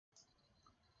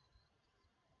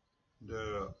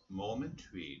The moment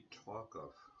we talk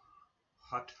of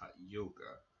Hatha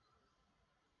Yoga,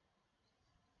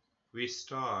 we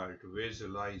start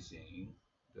visualizing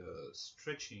the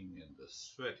stretching and the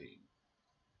sweating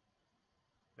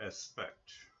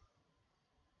aspect.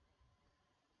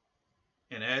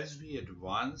 And as we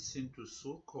advance into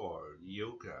so-called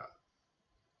yoga,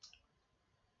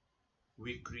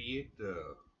 we create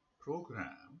the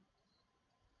program,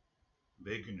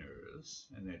 beginners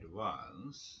and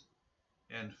advanced,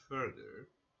 and further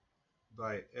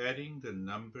by adding the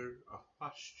number of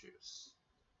postures.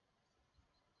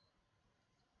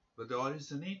 But the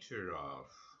originator of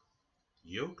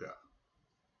yoga,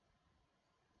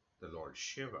 the Lord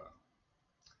Shiva,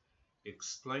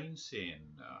 explains in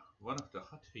one of the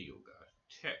Hatha Yoga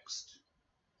texts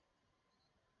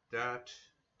that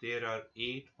there are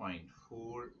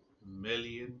 8.4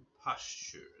 million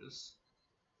postures.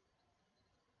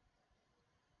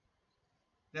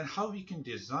 Then how we can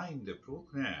design the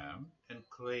program and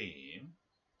claim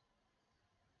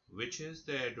which is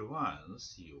the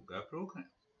advanced yoga program?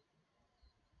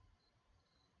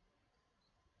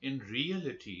 In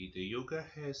reality, the yoga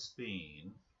has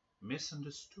been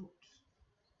misunderstood.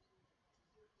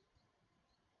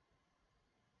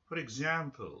 For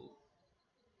example,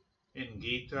 in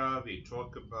Gita we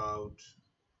talk about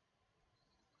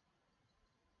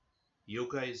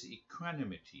yoga is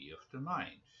equanimity of the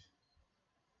mind.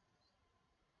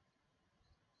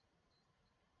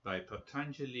 By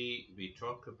Patanjali we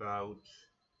talk about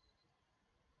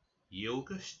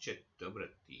yogaschitta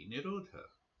vritti nirodha.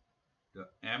 The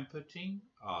emptying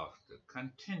of the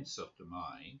contents of the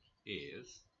mind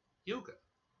is yoga.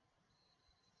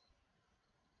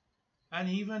 And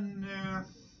even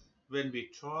when we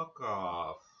talk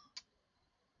of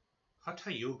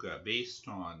Hatha Yoga based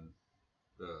on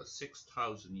the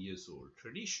 6,000 years old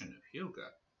tradition of yoga,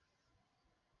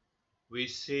 we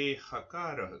say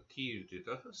Hakara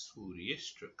Kirtitaha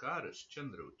Suryashtrakaras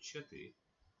Chandra Uchyate.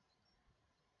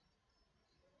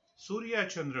 Surya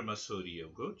Chandrama Surya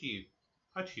Yoga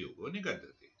Hatha Yoga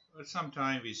Nigadate. Or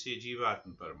sometimes we say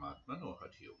Jivatma Paramatma no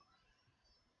Hatha Yoga.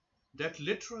 That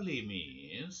literally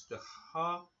means the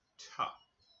Hatha.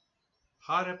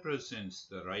 Ha represents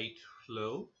the right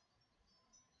flow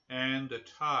and the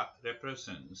Ta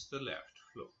represents the left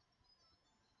flow.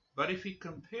 But if we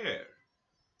compare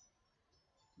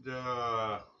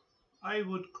I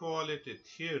would call it a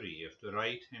theory of the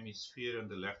right hemisphere and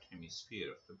the left hemisphere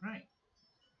of the brain.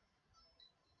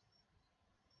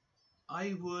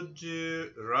 I would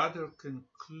rather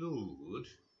conclude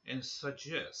and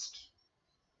suggest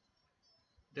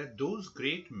that those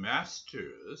great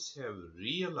masters have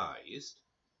realized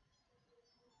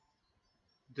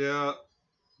the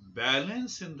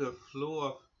balance in the flow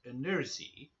of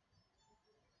energy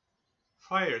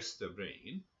fires the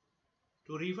brain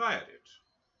to rewire it.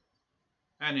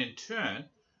 And in turn,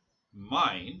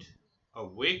 mind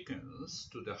awakens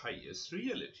to the highest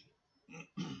reality.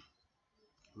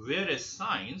 Whereas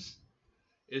science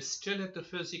is still at the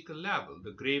physical level,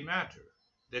 the gray matter.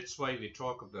 That's why we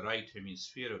talk of the right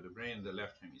hemisphere of the brain, the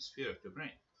left hemisphere of the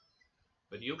brain.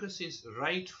 But yoga says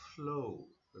right flow,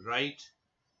 right,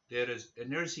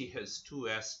 energy has two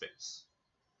aspects.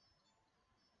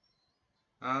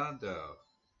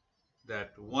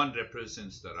 That one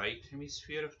represents the right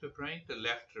hemisphere of the brain, the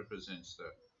left represents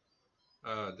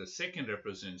the second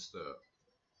represents the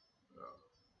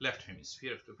left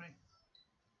hemisphere of the brain.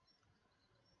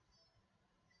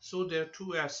 So there are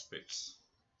two aspects.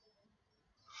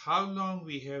 How long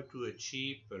we have to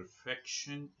achieve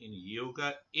perfection in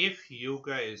yoga, if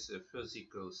yoga is a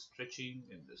physical stretching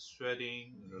and the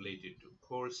sweating related to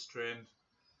core strength,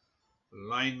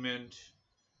 alignment.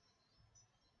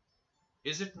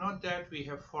 Is it not that we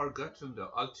have forgotten the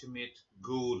ultimate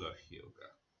goal of yoga?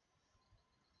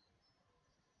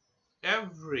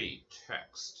 Every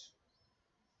text,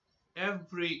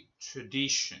 every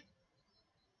tradition,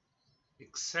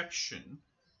 exception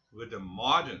with the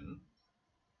modern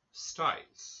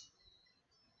styles,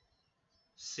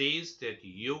 says that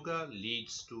yoga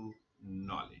leads to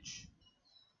knowledge.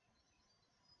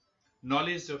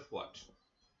 Knowledge of what?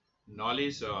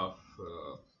 Knowledge of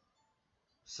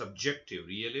subjective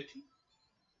reality,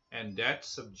 and that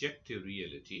subjective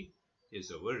reality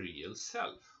is our real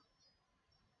self.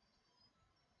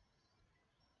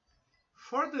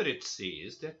 Further, it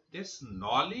says that this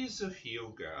knowledge of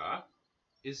yoga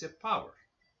is a power.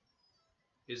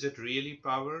 Is it really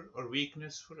power or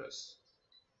weakness for us?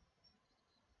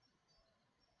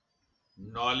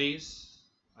 Knowledge,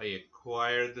 I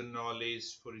acquire the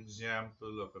knowledge, for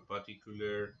example, of a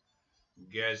particular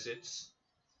gadgets.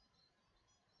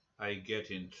 I get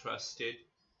interested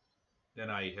then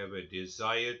I have a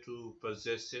desire to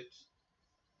possess it.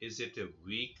 Is it a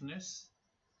weakness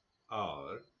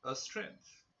or a strength?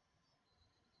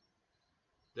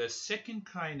 The second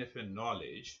kind of a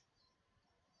knowledge,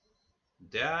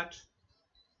 that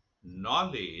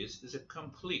knowledge is a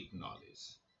complete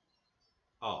knowledge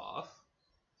of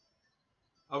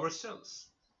ourselves.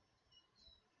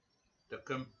 The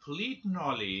complete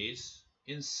knowledge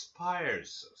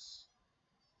inspires us.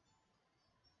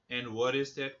 And what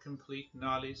is that complete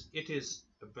knowledge? It is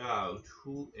about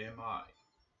who am I.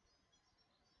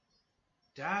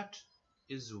 That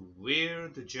is where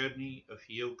the journey of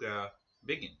yoga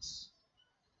begins.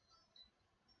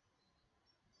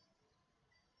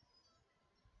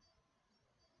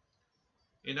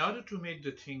 In order to make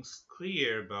the things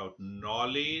clear about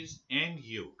knowledge and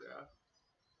yoga,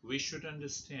 we should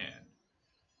understand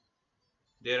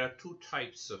there are two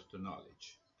types of the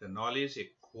knowledge. The knowledge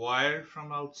acquired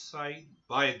from outside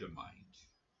by the mind,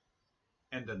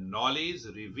 and the knowledge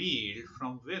revealed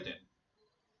from within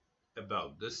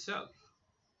about the self.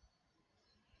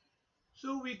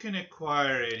 So we can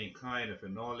acquire any kind of a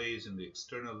knowledge in the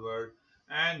external world,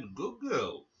 and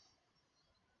Google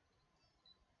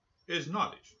is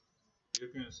knowledge. You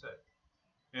can say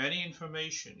any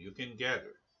information you can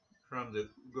gather from the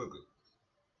Google,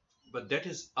 but that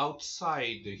is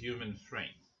outside the human frame.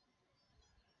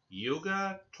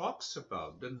 Yoga talks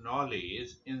about the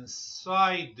knowledge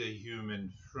inside the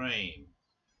human frame.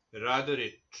 Rather,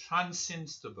 it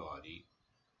transcends the body,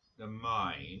 the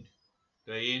mind,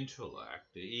 the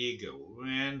intellect, the ego,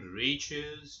 and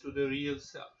reaches to the real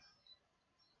self.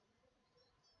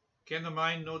 Can the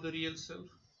mind know the real self?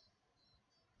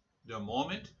 The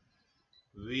moment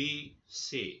we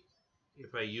say,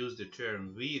 if I use the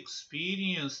term, we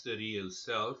experience the real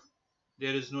self,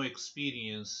 there is no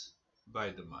experience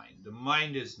by the mind. The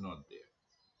mind is not there.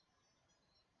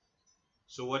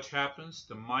 So what happens?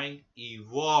 The mind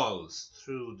evolves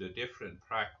through the different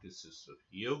practices of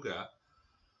yoga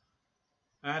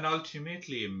and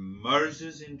ultimately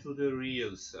merges into the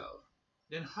real self.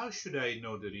 Then how should I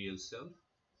know the real self?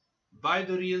 By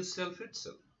the real self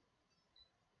itself.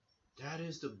 That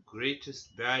is the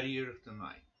greatest barrier of the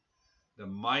mind. The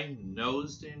mind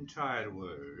knows the entire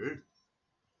world,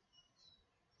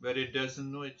 but it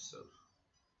doesn't know itself.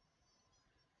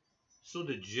 So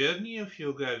the journey of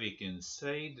yoga, we can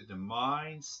say that the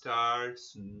mind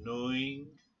starts knowing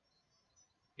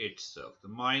itself. The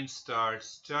mind starts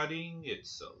studying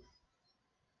itself.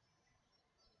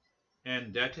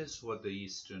 And that is what the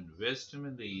Eastern wisdom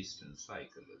and the Eastern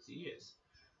psychology is.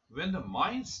 When the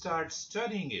mind starts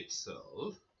studying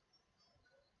itself,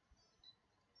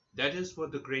 that is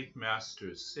what the great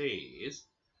master says,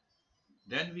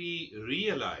 then we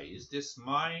realize this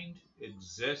mind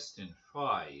exists in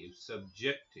 5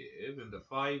 subjective and the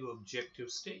 5 objective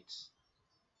states.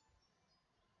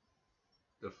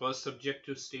 The first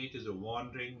subjective state is a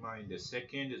wandering mind, the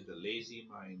second is the lazy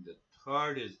mind, the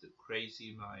third is the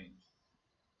crazy mind.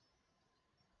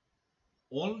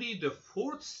 Only the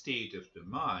 4th state of the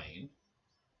mind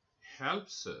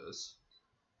helps us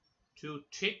to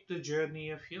take the journey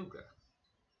of yoga.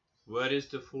 Where is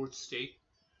the 4th state?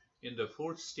 In the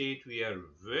 4th state, we are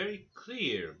very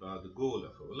clear about the goal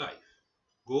of our life.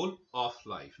 Goal of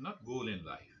life, not goal in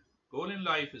life. Goal in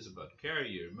life is about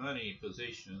career, money,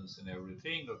 possessions, and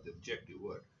everything of the objective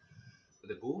world. But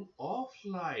the goal of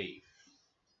life,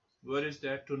 what is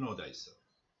that? To know thyself.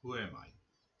 Who am I?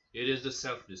 It is the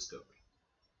self-discovery.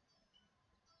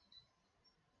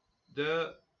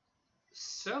 The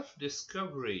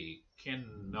self-discovery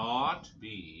cannot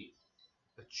be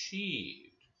achieved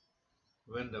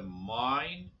when the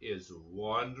mind is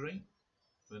wandering,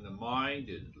 when the mind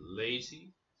is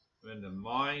lazy, when the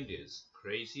mind is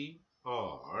crazy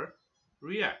or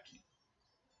reacting.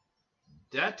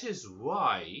 That is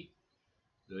why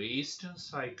the Eastern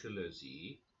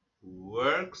psychology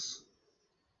works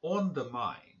on the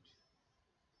mind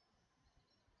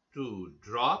to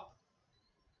drop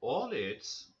all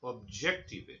its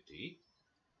objectivity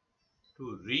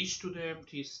to reach to the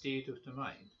empty state of the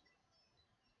mind.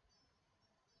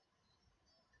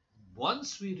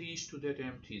 Once we reach to that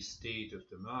empty state of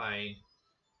the mind,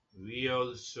 we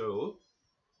also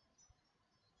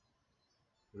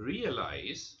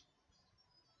realize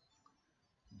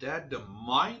that the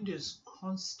mind is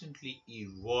constantly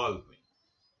evolving.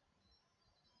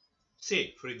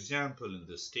 Say, for example, in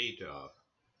the state of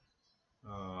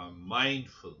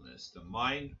mindfulness, the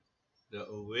mind, the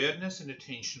awareness and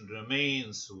attention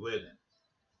remains within.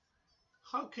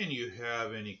 How can you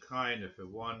have any kind of a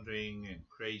wandering and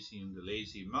crazy and the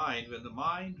lazy mind when the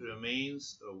mind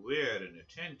remains aware and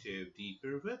attentive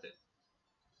deeper within?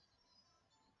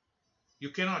 You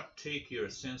cannot take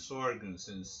your sense organs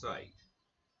inside.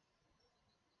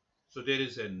 So there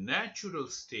is a natural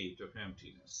state of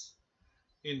emptiness.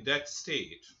 In that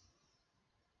state,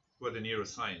 what the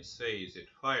neuroscience says, it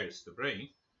fires the brain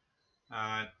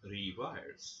and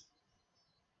rewires.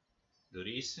 The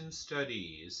recent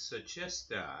studies suggest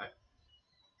that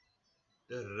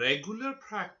the regular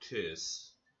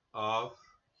practice of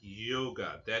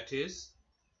yoga, that is,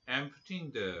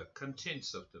 emptying the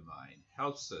contents of the mind,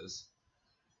 helps us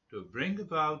to bring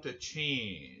about a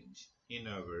change in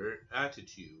our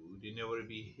attitude, in our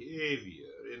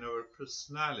behavior, in our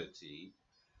personality.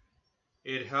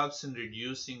 It helps in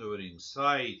reducing our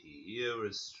anxiety,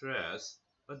 our stress,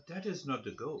 but that is not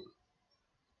the goal.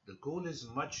 The goal is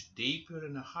much deeper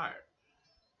and higher,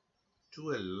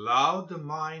 to allow the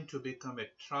mind to become a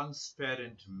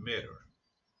transparent mirror.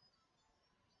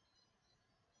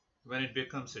 When it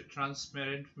becomes a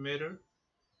transparent mirror,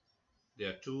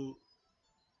 there are two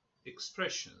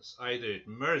expressions. Either it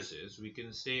merges, we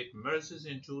can say it merges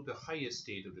into the highest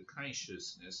state of the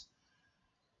consciousness.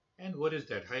 And what is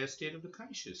that highest state of the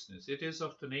consciousness? It is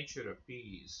of the nature of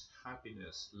peace,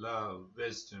 happiness, love,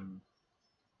 wisdom.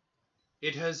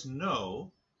 It has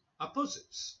no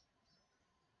opposites.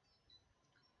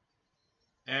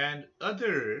 And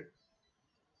other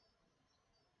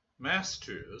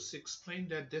masters explain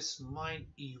that this mind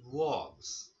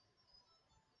evolves.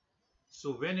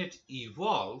 So when it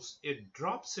evolves, it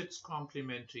drops its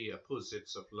complementary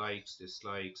opposites of likes,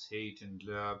 dislikes, hate, and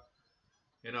love.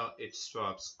 It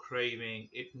stops craving.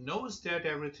 It knows that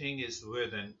everything is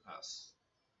within us.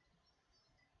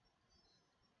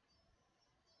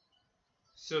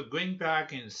 So going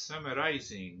back and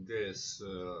summarizing this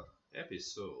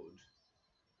episode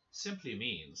simply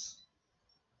means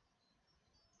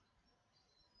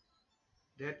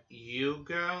that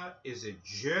yoga is a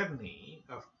journey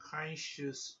of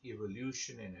conscious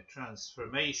evolution and a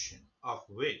transformation, of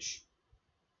which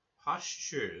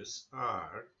postures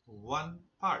are one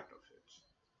part of it.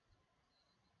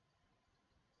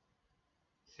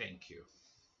 Thank you.